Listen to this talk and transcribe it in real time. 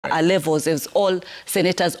levels as all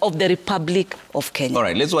senators of the Republic of Kenya. All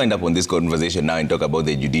right, let's wind up on this conversation now and talk about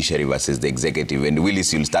the judiciary versus the executive. And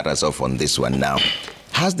Willis, you'll start us off on this one now.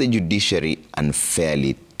 Has the judiciary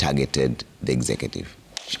unfairly targeted the executive?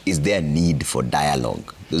 Is there a need for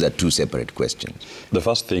dialogue? Those are two separate questions. The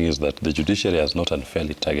first thing is that the judiciary has not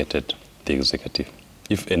unfairly targeted the executive.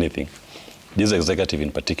 If anything, this executive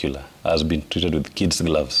in particular has been treated with kids'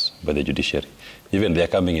 gloves by the judiciary. Even their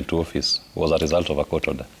coming into office was a result of a court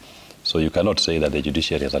order. So you cannot say that the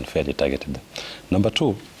judiciary has unfairly targeted them. Number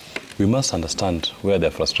two, we must understand where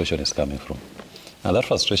their frustration is coming from. And that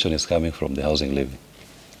frustration is coming from the housing levy.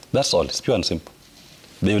 That's all. It's pure and simple.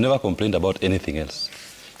 They've never complained about anything else.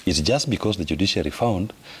 It's just because the judiciary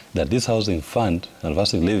found that this housing fund and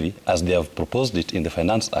housing levy, as they have proposed it in the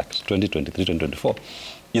Finance Act 2023-2024,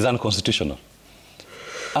 is unconstitutional.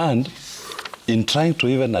 And in trying to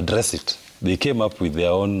even address it, they came up with their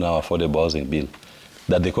own affordable housing bill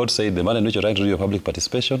that the court said, the manner in which you're trying to do your public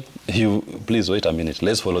participation, please wait a minute,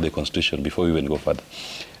 let's follow the constitution before we even go further.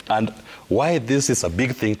 And why this is a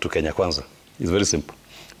big thing to Kenya Kwanza is very simple.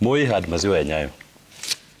 Moi had maziwa ya Nyayo.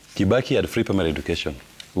 Kibaki had free primary education.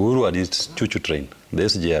 Uhuru had his choo-choo train, the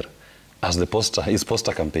SGR, as the poster, his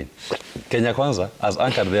poster campaign. Kenya Kwanza has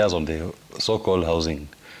anchored theirs on the so-called housing,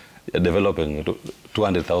 developing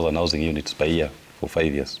 200,000 housing units per year for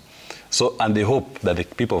 5 years. So, and they hope that the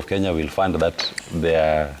people of Kenya will fund that,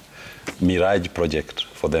 their Mirage project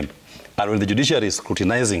for them. And when the judiciary is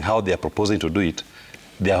scrutinizing how they are proposing to do it,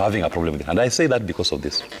 they are having a problem with it. And I say that because of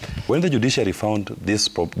this. When the judiciary found this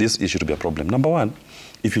issue to be a problem, number one,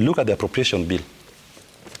 if you look at the appropriation bill,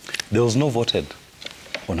 there was no voted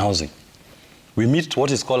on housing. We meet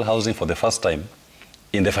what is called housing for the first time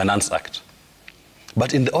in the Finance Act.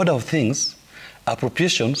 But in the order of things,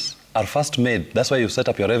 appropriations are first made. That's why you set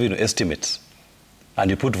up your revenue estimates and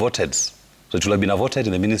you put voted. So it will have been voted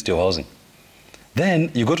in the Ministry of Housing. Then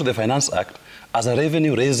you go to the Finance Act as a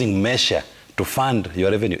revenue raising measure to fund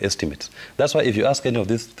your revenue estimates. That's why if you ask any of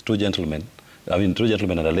these two gentlemen and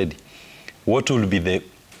a lady, what will be the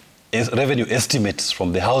revenue estimates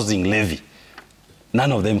from the housing levy,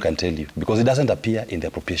 none of them can tell you because it doesn't appear in the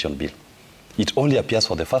appropriation bill. It only appears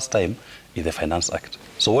for the first time in the Finance Act.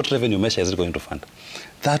 So what revenue measure is it going to fund?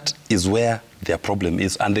 That is where their problem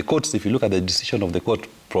is. And the courts, if you look at the decision of the court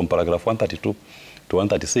from paragraph 132 to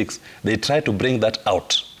 136, they try to bring that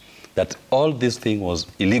out, that all this thing was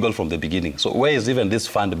illegal from the beginning. So where is even this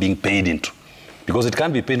fund being paid into? Because it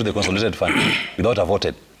can't be paid to the consolidated fund without a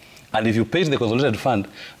voted. And if you pay to the consolidated fund,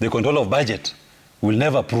 the control of budget will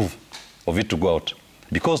never approve of it to go out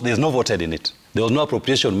because there's no voted in it. There was no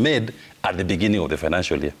appropriation made at the beginning of the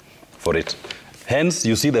financial year for it. Hence,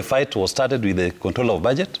 you see the fight was started with the control of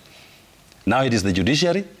budget. Now it is the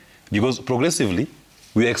judiciary because progressively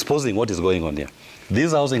we are exposing what is going on here.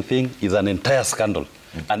 This housing thing is an entire scandal.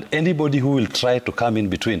 And anybody who will try to come in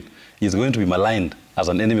between is going to be maligned as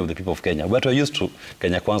an enemy of the people of Kenya. But we're used to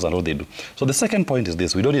Kenya Kwanza and what they do. So the second point is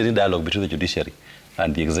this. We don't need any dialogue between the judiciary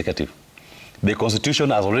and the executive. The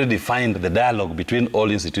Constitution has already defined the dialogue between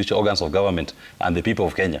all institutions, organs of government and the people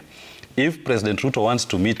of Kenya. If President Ruto wants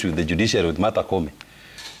to meet with the judiciary, with Martha Koome,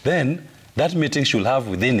 then that meeting should have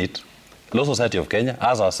within it Law Society of Kenya,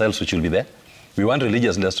 as ourselves, which will be there. We want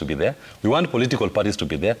religious leaders to be there. We want political parties to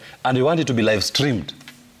be there. And we want it to be live streamed.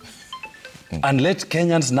 And let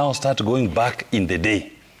Kenyans now start going back in the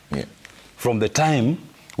day. Yeah. From the time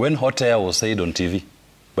when hot air was said on TV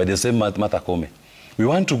by the same Martha Koome. We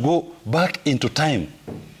want to go back into time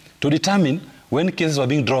to determine when cases were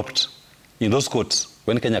being dropped in those courts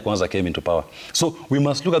when Kenya Kwanza came into power. So we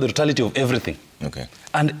must look at the totality of everything. Okay.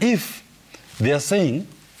 And if they are saying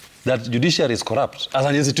that judiciary is corrupt as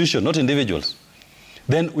an institution, not individuals,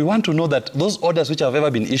 then we want to know that those orders which have ever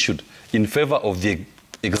been issued in favor of the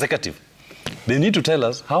executive, they need to tell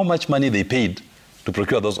us how much money they paid to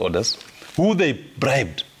procure those orders, who they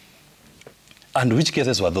bribed, and which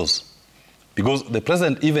cases were those. Because the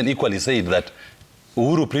president even equally said that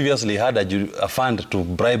Uhuru previously had a fund to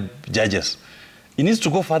bribe judges. He needs to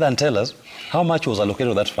go further and tell us how much was allocated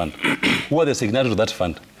to that fund, who are the signatories to that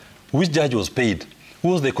fund, which judge was paid, who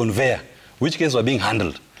was the conveyor, which cases were being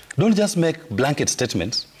handled. Don't just make blanket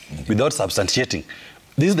statements without substantiating.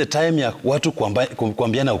 This is the time ya watu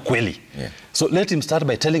kuambiana ukweli. So let him start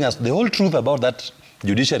by telling us the whole truth about that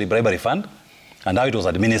judiciary bribery fund and how it was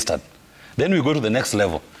administered. Then we go to the next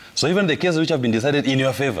level. So even the cases which have been decided in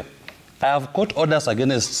your favor, I have court orders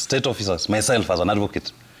against state officers, myself as an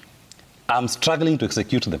advocate. I'm struggling to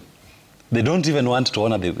execute them. They don't even want to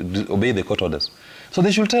obey the court orders. So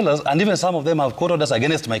they should tell us, and even some of them have court orders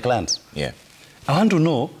against my clients. Yeah. I want to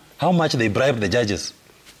know how much they bribed the judges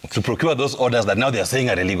to procure those orders that now they are saying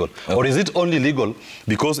are illegal? Okay. Or is it only legal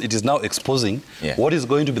because it is now exposing what is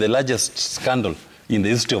going to be the largest scandal in the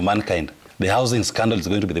history of mankind? The housing scandal is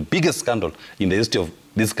going to be the biggest scandal in the history of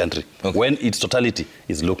this country when its totality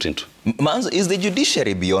is looked into. Manzo, is the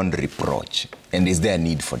judiciary beyond reproach, and is there a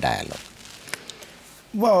need for dialogue?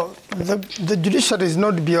 Well, the judiciary is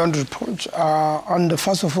not beyond reproach. And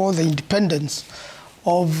first of all, the independence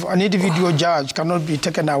of an individual judge cannot be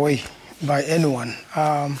taken away by anyone.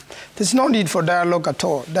 There's no need for dialogue at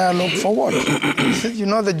all. Dialogue for what? You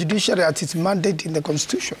know, the judiciary has its mandate in the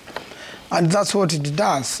Constitution, and that's what it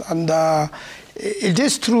does. And it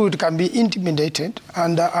is true it can be intimidated,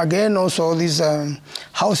 and again also this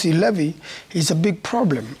housing levy is a big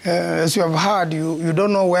problem. As you have heard, you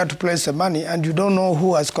don't know where to place the money, and you don't know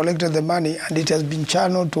who has collected the money, and it has been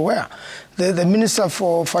channeled to where. The Minister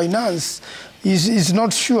for Finance is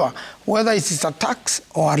not sure whether it is a tax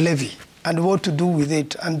or a levy, and what to do with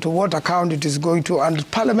it, and to what account it is going to, and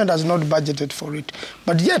Parliament has not budgeted for it.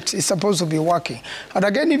 But yet, it's supposed to be working. And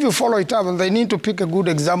again, if you follow it up, and they need to pick a good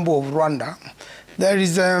example of Rwanda. There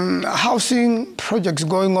is housing projects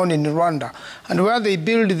going on in Rwanda, and where they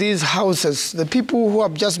build these houses, the people who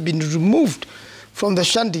have just been removed from the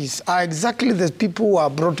shanties are exactly the people who are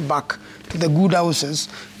brought back to the good houses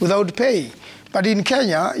without pay. But in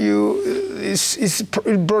Kenya, it's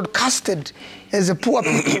broadcasted as a poor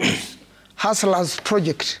people's hustlers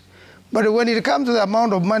project. But when it comes to the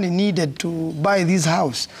amount of money needed to buy this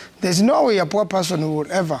house, there's no way a poor person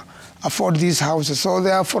will ever afford these houses. So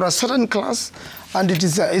they are for a certain class, and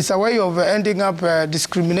it's a way of ending up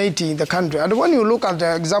discriminating the country. And when you look at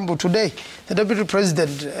the example today, the Deputy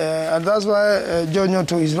President, and that's why John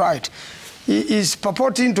Nyoto is right, he is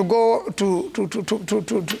purporting to go to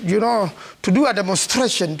do a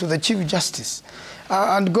demonstration to the Chief Justice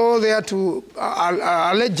and go there to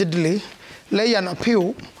allegedly lay an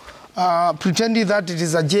appeal, pretending that it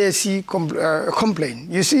is a JSC complaint.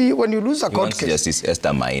 You see, when you lose a court case... Justice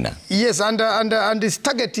Esther Maina. Yes, and it's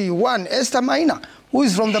targeting one, Esther Maina, who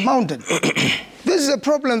is from the mountain. This is a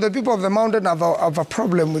problem. The people of the mountain have a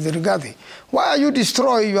problem with Rigathi. Why are you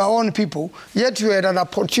destroying your own people, yet you had an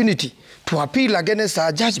opportunity to appeal against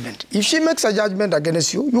her judgment? If she makes a judgment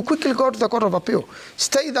against you, you quickly go to the Court of Appeal.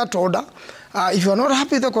 Stay that order. If you are not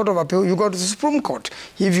happy with the Court of Appeal, you go to the Supreme Court.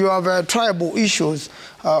 If you have tribal issues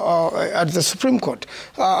at the Supreme Court,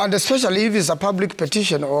 and especially if it's a public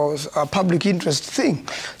petition or a public interest thing.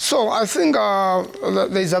 So I think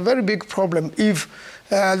there is a very big problem if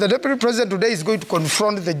the Deputy President today is going to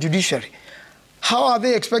confront the judiciary. How are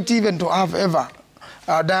they expecting even to have ever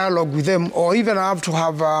dialogue with them, or even have to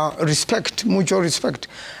have respect, mutual respect?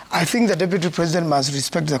 I think the Deputy President must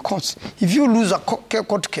respect the courts. If you lose a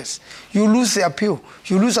court case, you lose the appeal,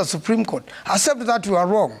 you lose a Supreme Court, accept that you are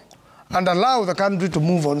wrong and allow the country to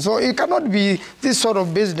move on. So it cannot be this sort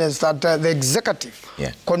of business that the executive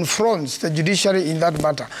confronts the judiciary in that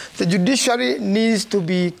matter. The judiciary needs to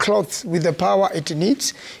be clothed with the power it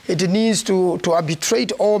needs. It needs to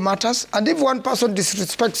arbitrate all matters. And if one person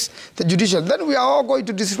disrespects the judiciary, then we are all going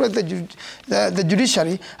to disrespect the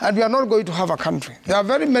judiciary, and we are not going to have a country. There are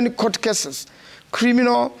very many court cases,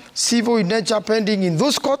 criminal, civil in nature, pending in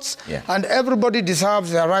those courts, and everybody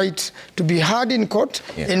deserves the right to be heard in court.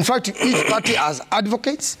 In fact, each party has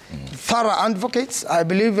advocates, thorough advocates. I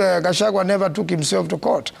believe Gachagua never took himself to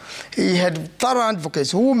court. He had thorough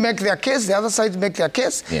advocates who make their case, the other side make their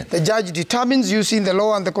case. The judge determines using the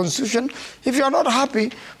law and the Constitution. If you are not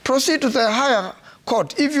happy, proceed to the higher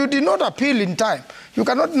court. If you did not appeal in time, you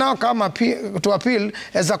cannot now come to appeal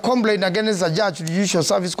as a complaint against a judge to the Judicial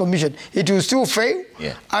Service Commission. It will still fail.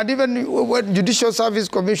 And even when Judicial Service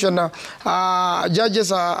Commissioner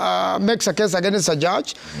judges makes a case against a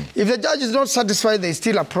judge, if the judge is not satisfied, they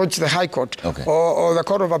still approach the High Court or the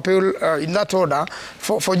Court of Appeal in that order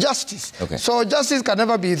for justice. So justice can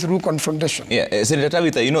never be through confrontation. Senator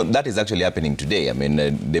Tabitha, you know, that is actually happening today. I mean,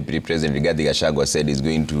 Deputy President Rigathi Gachagua said he's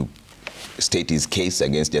going to state his case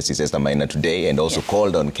against Justice Esther Maina today, and also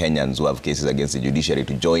called on Kenyans who have cases against the judiciary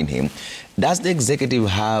to join him. Does the executive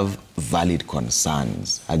have valid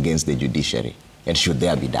concerns against the judiciary, and should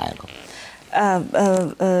there be dialogue?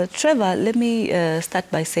 Trevor, let me start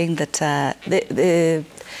by saying that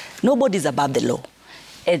nobody is above the law.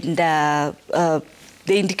 And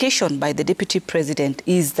the indication by the Deputy President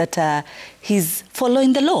is that he's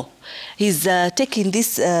following the law. He's taking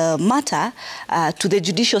this matter to the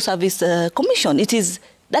Judicial Service Commission.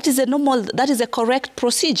 That is a correct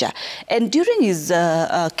procedure. And during his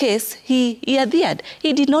case, he adhered.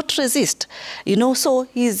 He did not resist. You know, so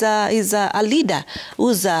he's a leader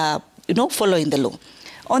who's following the law.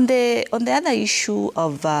 On the other issue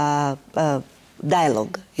of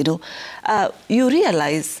dialogue, you know, you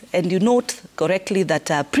realize and you note correctly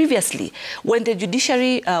that previously, when the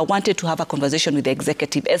judiciary wanted to have a conversation with the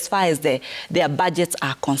executive, as far as their budgets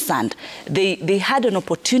are concerned, they had an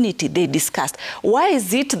opportunity, they discussed. Why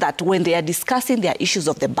is it that when they are discussing their issues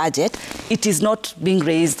of the budget, it is not being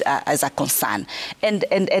raised as a concern?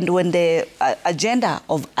 And when the agenda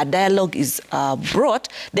of a dialogue is brought,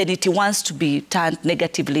 then it wants to be turned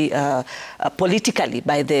negatively politically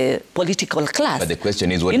by the political class. But the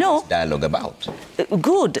question is, what is this dialogue about?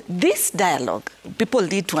 Good. This dialogue, people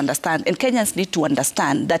need to understand, and Kenyans need to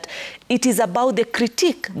understand, that it is about the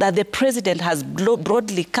critique that the president has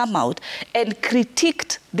broadly come out and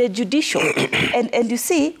critiqued the judicial. and you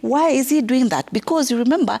see, why is he doing that? Because you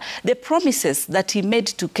remember the promises that he made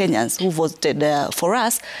to Kenyans who voted for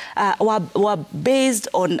us were based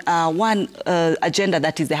on one agenda,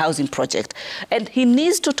 that is the housing project. And he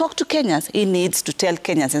needs to talk to Kenyans. He needs to tell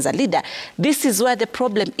Kenyans as a leader, this is where the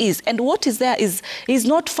problem is. And what is there is he's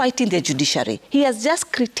not fighting the judiciary. He has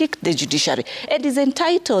just critiqued the judiciary and is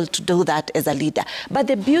entitled to do that as a leader. But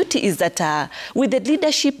the beauty is that with the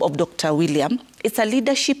leadership of Dr. William, it's a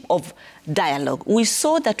leadership of dialogue. We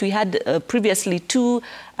saw that we had previously two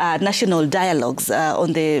national dialogues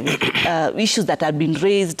on the issues that had been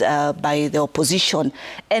raised by the opposition.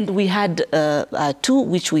 And we had two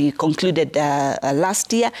which we concluded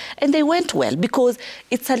last year, and they went well because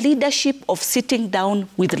it's a leadership of sitting down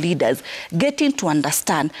with leaders, getting to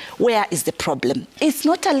understand where is the problem. It's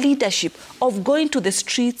not a leadership of going to the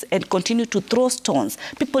streets and continue to throw stones.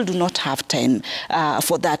 People do not have time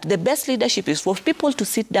for that. The best leadership is for people to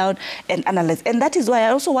sit down and analyze. And that is why I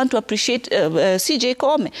also want to appreciate CJ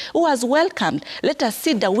Koome, who has welcomed, let us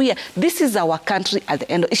sit down. This is our country at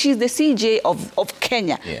the end. She's the CJ of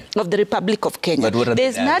Kenya, of the Republic of Kenya. But what are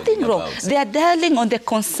There's nothing wrong. About? They are dialing on the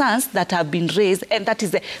concerns that have been raised, and that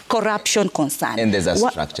is the corruption concern. And there's a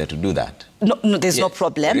structure to do that. No, there's no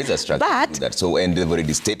problem. There is a structure to do that. So, and they've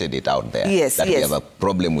already stated it out there. Yes, that we have a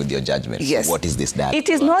problem with your judgment. Yes. So what is this dialogue? It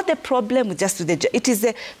is not the problem with just with the it is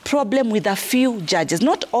the problem with a few judges.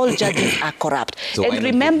 Not all judges are corrupt. So and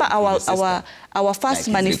remember our first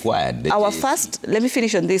let me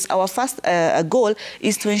finish on this. Our first goal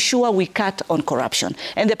is to ensure we cut on corruption.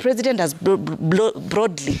 And the president has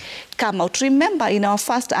broadly come out. Remember, in our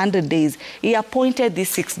first 100 days, he appointed these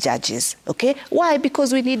 6 judges. Okay? Why?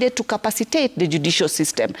 Because we needed to capacitate the judicial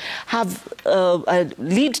system, have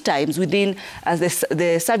lead times within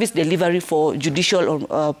the service delivery for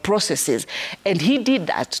judicial processes. And he did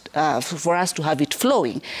that for us to have it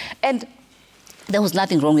flowing. And there was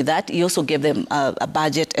nothing wrong with that. He also gave them a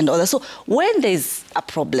budget and all that. So when there is a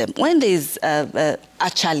problem, when there is a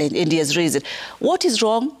challenge and he has raised it, what is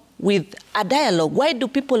wrong with a dialogue? Why do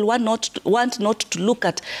people want not to look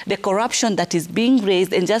at the corruption that is being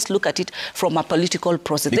raised and just look at it from a political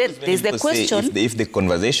process? Because then there's the question. If the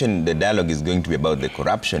conversation, the dialogue is going to be about the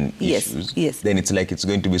corruption issues, then it's like it's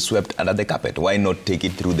going to be swept under the carpet. Why not take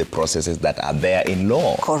it through the processes that are there in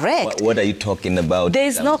law? Correct. What are you talking about?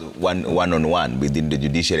 There's no one-on-one within the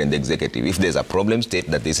judiciary and the executive. If there's a problem,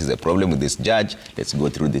 state that this is a problem with this judge. Let's go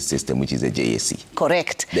through this system, which is a JSC.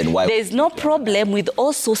 Correct. Then why? There's no problem with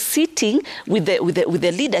also sitting with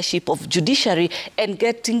the leadership of judiciary and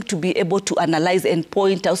getting to be able to analyze and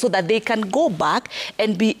point out so that they can go back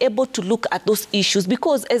and be able to look at those issues.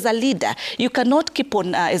 Because as a leader, you cannot keep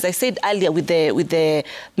on, as I said earlier, with the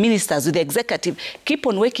ministers, with the executive, keep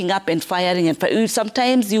on waking up and firing. And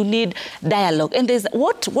sometimes you need dialogue. And there's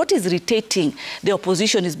what is irritating the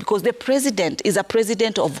opposition is because the president is a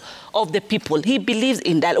president of the people. He believes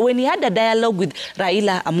in dialogue. When he had a dialogue with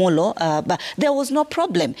Raila Amolo, but there was no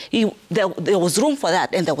problem. There was room for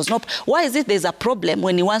that, and there was no. Why is it there's a problem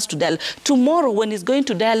when he wants to dialogue? Tomorrow, when he's going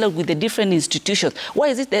to dialogue with the different institutions, why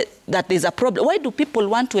is it that there's a problem? Why do people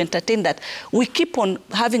want to entertain that? We keep on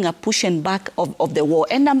having a push and back of the war.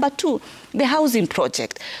 And number 2, the housing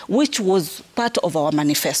project, which was part of our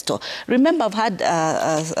manifesto. Remember, I've had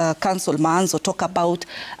Council Manzo talk about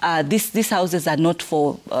these houses are not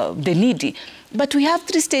for the needy. But we have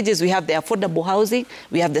 3 stages. We have the affordable housing,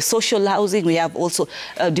 we have the social housing, we have also,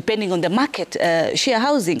 depending on the market, share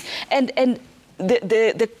housing. And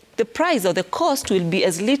the price or the cost will be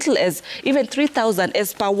as little as even 3,000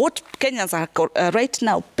 as per what Kenyans are right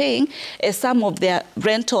now paying as some of their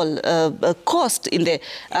rental cost in the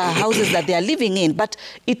houses that they are living in. But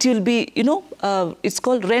it will be, it's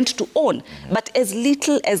called rent to own, but as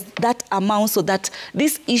little as that amount so that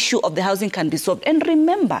this issue of the housing can be solved. And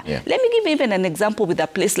remember, let me give even an example with a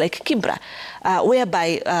place like Kibra,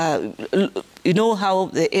 whereby you know how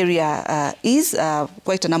the area is,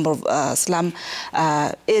 quite a number of slum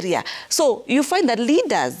area. So you find that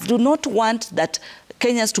leaders do not want that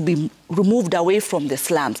Kenyans to be removed away from the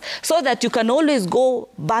slums, so that you can always go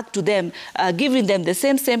back to them, giving them the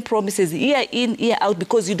same promises year in, year out,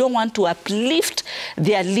 because you don't want to uplift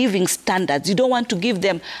their living standards. You don't want to give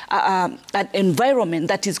them an environment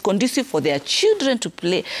that is conducive for their children to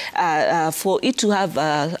play, for it to have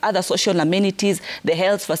other social amenities, the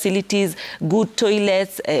health facilities, good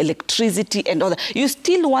toilets, electricity, and all that. You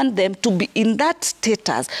still want them to be in that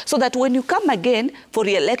status, so that when you come again for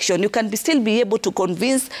re-election, you can still be able to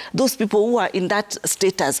convince those people who are in that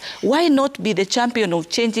status. Why not be the champion of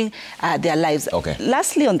changing their lives? Okay.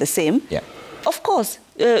 Lastly, on the same, yeah. Of course,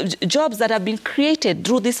 jobs that have been created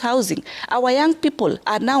through this housing. Our young people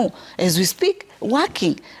are now, as we speak,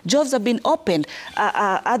 working. Jobs have been opened.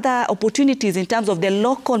 Other opportunities in terms of the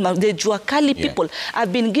local, the Juakali people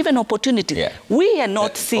have been given opportunities. Yeah. We are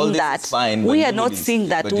not seeing that. Fine, we are not seeing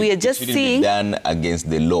that. We are just seeing... Be done against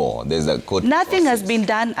the law. There's a court Nothing process. has been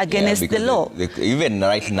done against the law. Even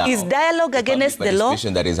right now. Is dialogue against the law?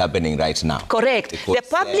 That is happening right now. Correct. The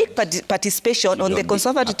public participation on the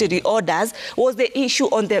conservatory orders was the issue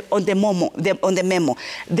on the memo.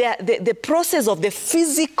 The process of the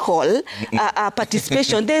physical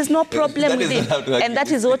participation, there is no problem with it, and that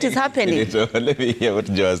is what is happening. Let me hear what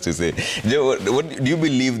Joe has to say. Joe, do you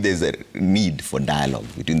believe there's a need for dialogue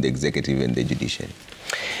between the executive and the judiciary?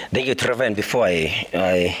 Thank you, Trevor. And before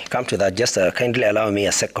I come to that, just kindly allow me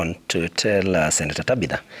a second to tell Senator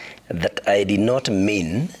Tabitha that I did not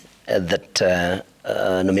mean that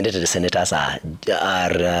nominated senators are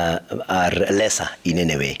lesser in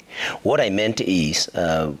any way. What I meant is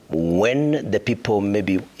when the people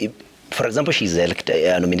maybe, for example, she's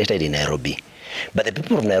nominated in Nairobi, but the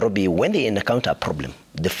people of Nairobi, when they encounter a problem,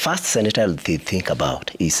 the first senator they think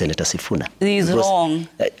about is Senator Sifuna. He is wrong.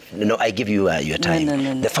 No, I give you your time.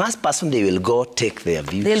 No. The first person they will go take their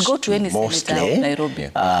views. They'll go to any senator of Nairobi.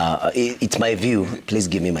 It's my view. Please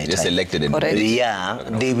give me my time. Just elected and yeah,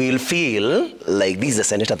 they will feel like this is a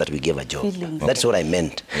senator that we gave a job. That's what I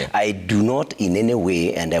meant. Yeah. I do not in any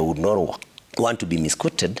way, and I would not want to be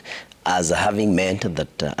misquoted as having meant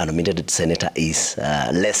that a nominated senator is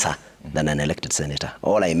lesser than an elected senator.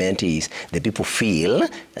 All I meant is the people feel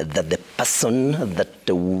that the person that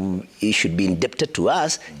should be indebted to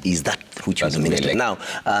us is that which was nominated. Now,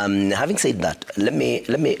 having said that, let me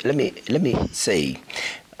say,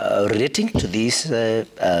 relating to this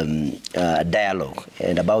dialogue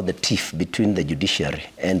and about the tiff between the judiciary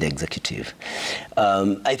and the executive,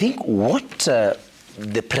 I think what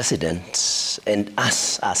the president and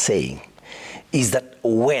us are saying is that,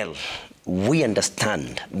 well, we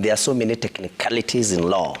understand there are so many technicalities in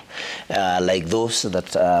law, like those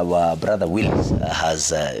that our brother Willis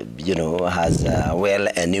has well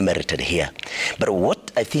enumerated here. But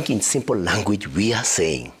what I think in simple language we are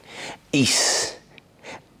saying is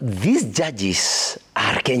these judges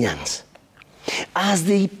are Kenyans. As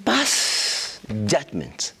they pass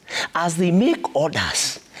judgments, as they make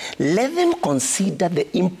orders, let them consider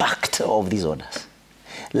the impact of these orders.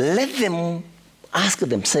 Let them ask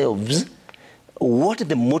themselves what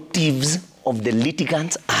the motives of the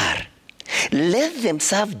litigants are. Let them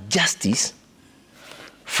serve justice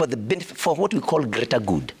for the benefit, for what we call greater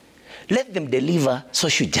good. Let them deliver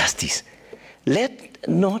social justice. Let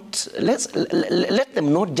them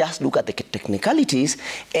not just look at the technicalities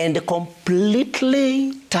and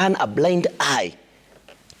completely turn a blind eye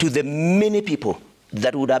to the many people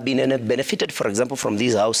that would have been benefited, for example, from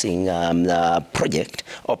this housing project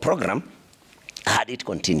or program had it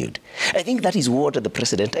continued. I think that is what the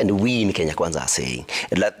president and we in Kenya Kwanza are saying.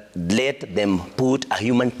 Let them put a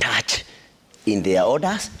human touch in their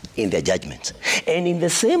orders, in their judgments. And in the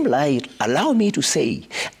same light, allow me to say,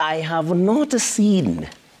 I have not seen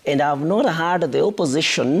and I have not heard the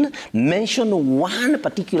opposition mention one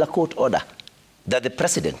particular court order that the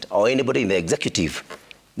president or anybody in the executive,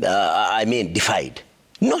 defied.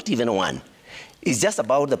 Not even one. It's just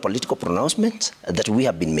about the political pronouncements that we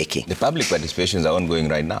have been making. The public participations are ongoing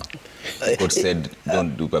right now. The court said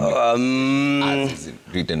don't do public. As is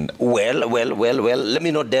written. Well, let me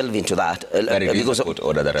not delve into that. Because a court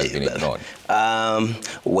order that has been ignored.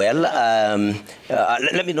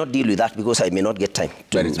 Let me not deal with that because I may not get time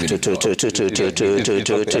to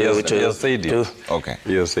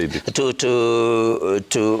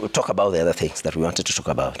talk about the other things that we wanted to talk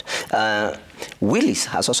about. Willis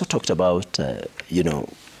has also talked about,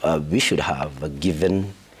 we should have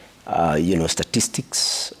given,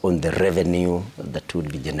 statistics on the revenue that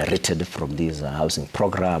would be generated from this housing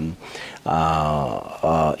program.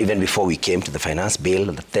 Even before we came to the finance bill,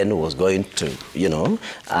 that then was going to,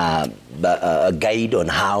 a guide on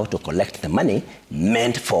how to collect the money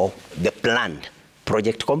meant for the planned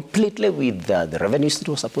project completely with the revenues it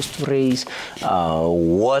was supposed to raise,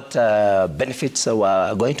 what benefits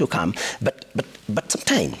were going to come. But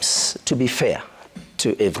sometimes, to be fair to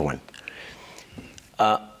everyone,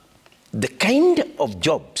 the kind of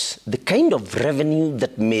jobs, the kind of revenue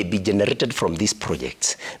that may be generated from these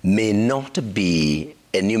projects may not be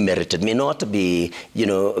enumerated, may not be,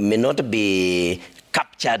 may not be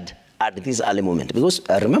captured at this early moment. Because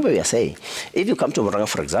remember we are saying, if you come to Murang'a,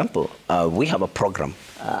 for example, we have a program,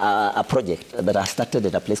 a project that has started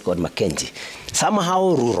at a place called Mackenzie,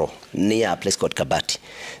 somehow rural, near a place called Kabati.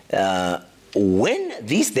 When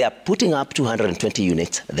they are putting up 220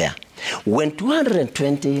 units there. When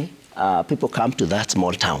 220 people come to that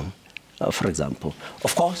small town, for example,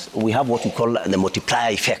 of course, we have what we call the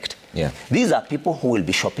multiplier effect. Yeah. These are people who will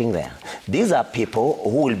be shopping there. These are people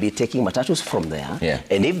who will be taking matatus from there. Yeah.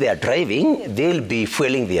 And if they are driving, they'll be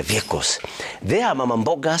fueling their vehicles. There are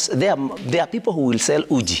mamambogas. There are people who will sell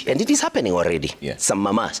uji. And it is happening already. Yeah. Some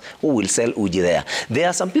mamas who will sell uji there. There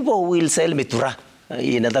are some people who will sell mitura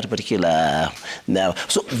in that particular now.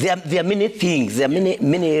 So there are many things, there are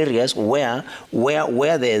many areas where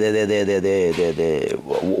the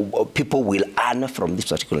people will earn from this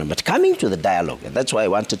particular. But coming to the dialogue, and that's why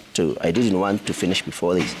I didn't want to finish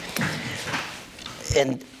before this.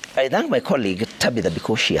 And I thank my colleague Tabitha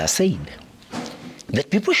because she has said that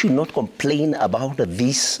people should not complain about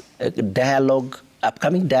this dialogue,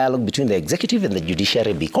 upcoming dialogue between the executive and the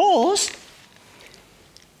judiciary, because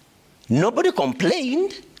nobody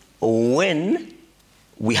complained when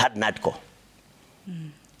we had NADCO.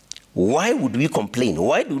 Why would we complain?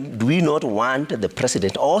 Why do we not want the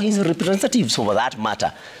president or his representatives, for that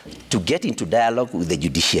matter, to get into dialogue with the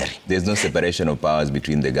judiciary? There's no separation of powers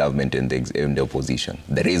between the government and the opposition.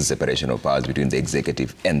 There is separation of powers between the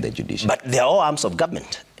executive and the judiciary. But they're all arms of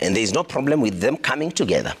government, and there's no problem with them coming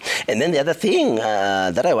together. And then the other thing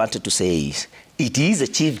that I wanted to say is, it is the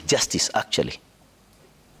Chief Justice, actually,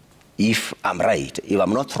 if I'm right, if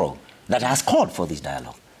I'm not wrong, that has called for this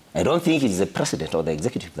dialogue. I don't think it is the president or the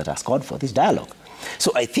executive that has called for this dialogue.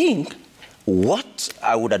 So I think what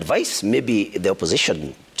I would advise maybe the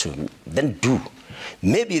opposition to then do,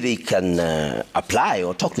 maybe they can apply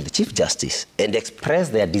or talk to the Chief Justice and express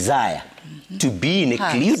their desire to be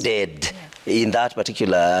included in that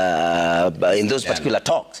particular, in those particular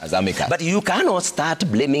talks. As amicus. But you cannot start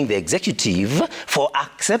blaming the executive for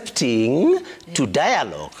accepting to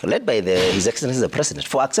dialogue, led by His Excellency the President,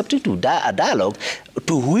 for accepting to a dialogue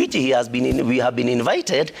to which we have been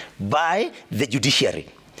invited by the judiciary.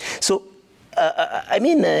 So, I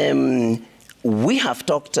mean, we have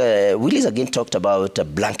talked, Willis again talked about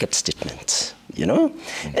blanket statements. And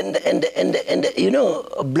you know,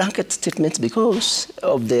 blanket statements because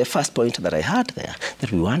of the first point that I had there, that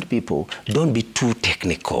we want people, don't be too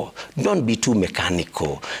technical, don't be too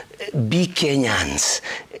mechanical, be Kenyans.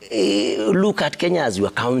 Look at Kenya as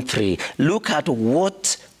your country, look at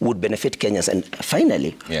what would benefit Kenyans. And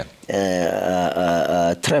finally,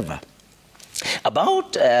 Trevor,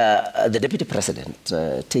 about the Deputy President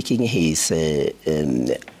taking his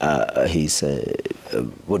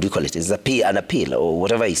what do you call it? It's an appeal or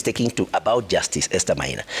whatever he's taking to about Justice Esther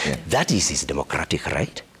Maina. That is his democratic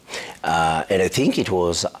right. And I think it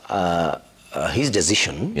was his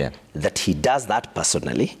decision that he does that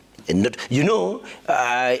personally. And not,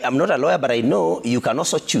 I'm not a lawyer, but I know you can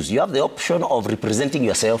also choose. You have the option of representing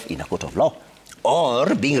yourself in a court of law,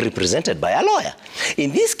 or being represented by a lawyer.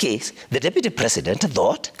 In this case, the Deputy President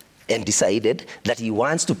thought and decided that he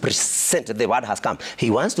wants to present, the word has come, he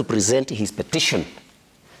wants to present his petition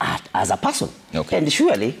as a person. Okay. And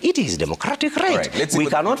surely it is democratic right. We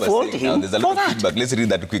cannot fault him there's a lot of feedback. Let's read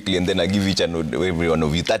that quickly and then I give each and every one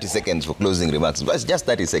of you 30 seconds for closing remarks. But just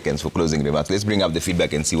 30 seconds for closing remarks. Let's bring up the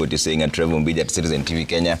feedback and see what you're saying. And Trevor Mbija at Citizen TV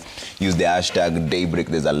Kenya. Use the hashtag Daybreak.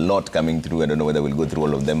 There's a lot coming through. I don't know whether we'll go through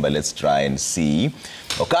all of them, but let's try and see.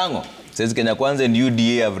 Okango says Kenya Kwanza and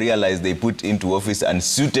UDA have realized they put into office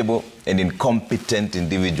unsuitable and incompetent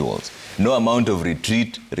individuals. No amount of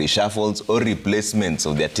retreat, reshuffles, or replacements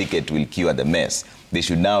of their ticket will cure the mess. They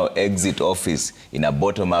should now exit office in a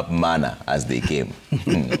bottom-up manner as they came.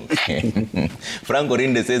 Frank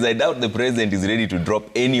Orinde says, I doubt the president is ready to drop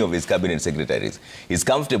any of his cabinet secretaries. He's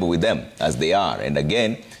comfortable with them as they are. And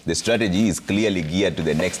again, the strategy is clearly geared to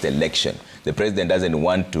the next election. The president doesn't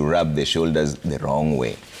want to rub the shoulders the wrong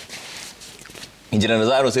way. Engineer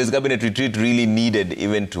Nazaro says cabinet retreat really needed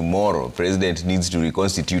even tomorrow. President needs to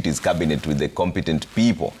reconstitute his cabinet with the competent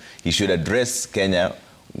people. He should address Kenya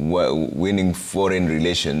warning foreign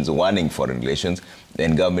relations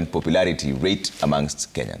and government popularity rate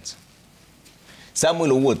amongst Kenyans.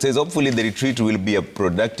 Samuel Owuot says, hopefully the retreat will be a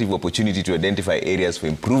productive opportunity to identify areas for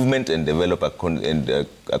improvement and develop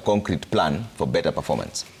a concrete plan for better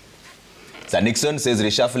performance. Sir Nixon says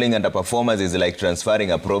reshuffling underperformers is like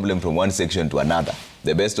transferring a problem from one section to another.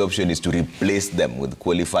 The best option is to replace them with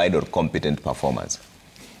qualified or competent performers.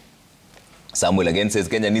 Samuel again says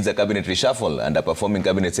Kenya needs a cabinet reshuffle. Underperforming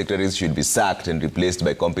cabinet secretaries should be sacked and replaced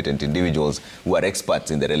by competent individuals who are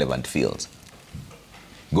experts in the relevant fields.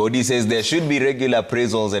 Godi says there should be regular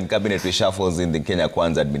appraisals and cabinet reshuffles in the Kenya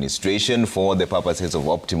Kwanza administration for the purposes of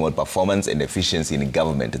optimal performance and efficiency in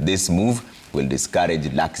government. This move will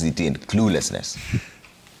discourage laxity and cluelessness.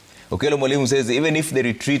 Okelo Mwalimu says even if the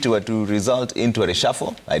retreat were to result into a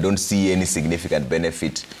reshuffle, I don't see any significant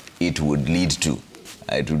benefit it would lead to.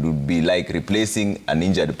 It would be like replacing an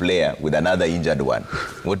injured player with another injured one.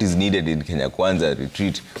 What is needed in Kenya Kwanza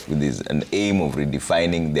retreat with an aim of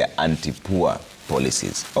redefining their anti-poor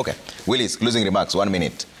policies. Okay, Willis, closing remarks, 1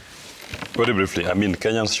 minute. Very briefly, I mean,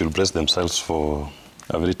 Kenyans should brace themselves for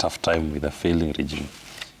a very tough time with a failing regime.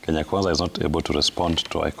 Kenya Kwanza is not able to respond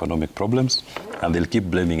to economic problems, and they'll keep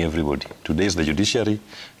blaming everybody. Today is the judiciary,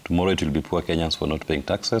 tomorrow it will be poor Kenyans for not paying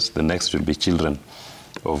taxes, the next will be children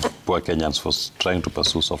of poor Kenyans for trying to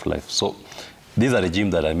pursue soft life. So these are a regime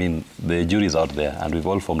that, I mean, the jury is out there, and we've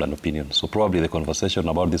all formed an opinion. So probably the conversation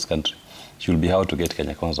about this country should be how to get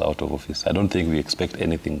Kenya Kwanza out of office. I don't think we expect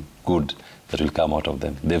anything good that will come out of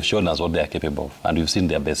them. They've shown us what they are capable of, and we've seen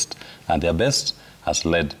their best. And their best has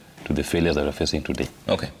led to the failures that we're facing today.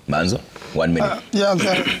 Okay. Manzo, 1 minute.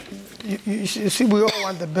 You see, we all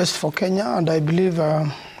want the best for Kenya, and I believe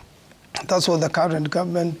that's what the current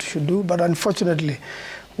government should do. But unfortunately,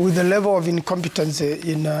 with the level of incompetence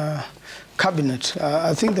in cabinet,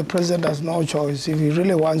 I think the president has no choice. If he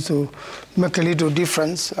really wants to make a little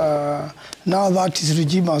difference, now that his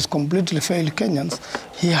regime has completely failed Kenyans,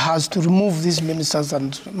 he has to remove these ministers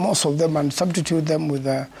and most of them and substitute them with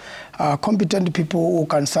competent people who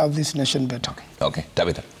can serve this nation better. Okay,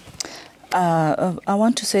 Tabitha. I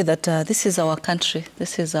want to say that this is our country,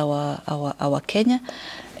 this is our Kenya,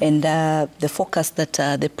 and the focus that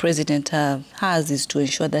the president has is to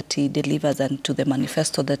ensure that he delivers and to the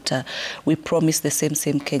manifesto that we promise the same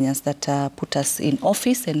Kenyans that put us in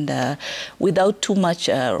office, and without too much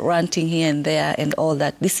ranting here and there and all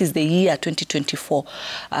that. This is the year 2024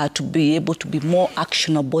 to be able to be more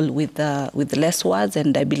actionable with less words,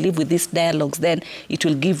 and I believe with these dialogues then it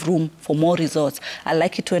will give room for more results. I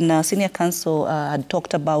like it when Senior Council had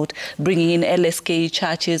talked about bringing in LSK,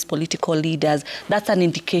 churches, political leaders. That's an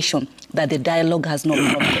indication that the dialogue has no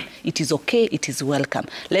problem. It is okay, it is welcome.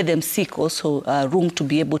 Let them seek also room to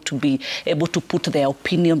be able to put their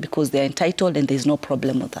opinion because they're entitled, and there's no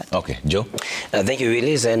problem with that. Okay, Joe? Thank you,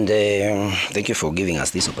 Willis, and thank you for giving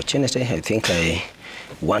us this opportunity. I think I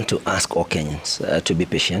want to ask all Kenyans to be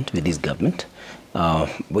patient with this government.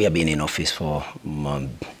 We have been in office for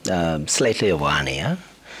slightly over an year.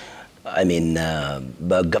 I mean,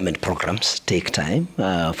 government programs take time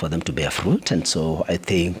for them to bear fruit, and so I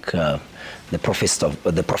think the prophets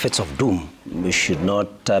of doom, we should not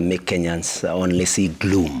make Kenyans only see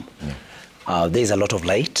gloom. Yeah. There is a lot of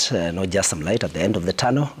light, not just some light at the end of the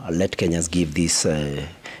tunnel. I'll let Kenyans give this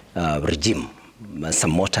regime some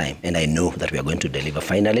more time, and I know that we are going to deliver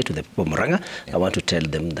finally to the people of Murang'a. Yeah. I want to tell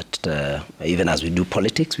them that even as we do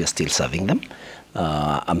politics, we are still serving them.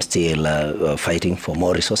 I'm still fighting for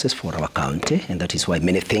more resources for our county, and that is why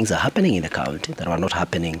many things are happening in the county that were not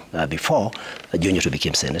happening before Junior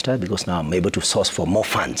became senator, because now I'm able to source for more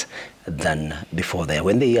funds than before there.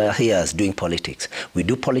 When they are here doing politics, we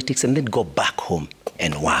do politics and then go back home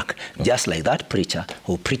and work. Okay. Just like that preacher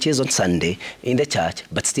who preaches on Sunday in the church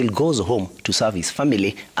but still goes home to serve his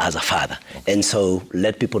family as a father. Okay. And so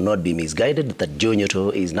let people not be misguided that Junior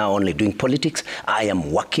is now only doing politics. I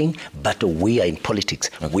am working, but we are in politics.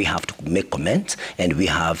 Okay. We have to make comments, and we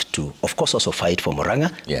have to, of course, also fight for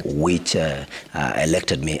Murang'a, yeah, which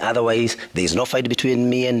elected me. Otherwise, there is no fight between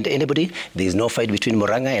me and anybody. There is no fight between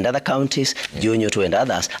Murang'a and other counties. Yeah. Junior and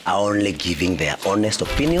others are only giving their honest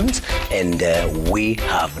opinions, and we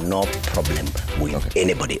have no problem with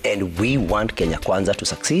anybody. And we want Kenya Kwanza to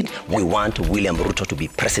succeed. Yeah. We want William Ruto to be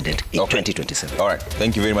president in 2027. All right.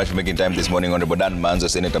 Thank you very much for making time this morning. Honorable Dan Manzo,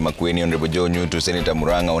 Senator Makueni, Honorable Joe Nyutu, Senator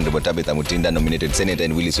Murang'a, Honorable Tabitha Mutinda, nominated Senator,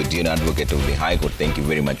 and Willis Otieno, Advocate of the High Court. Thank you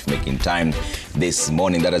very much for making time this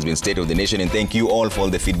morning. That has been State of the Nation, and thank you all for all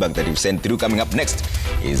the feedback that you've sent through. Coming up next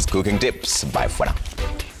is Cooking Tips. Bye for now.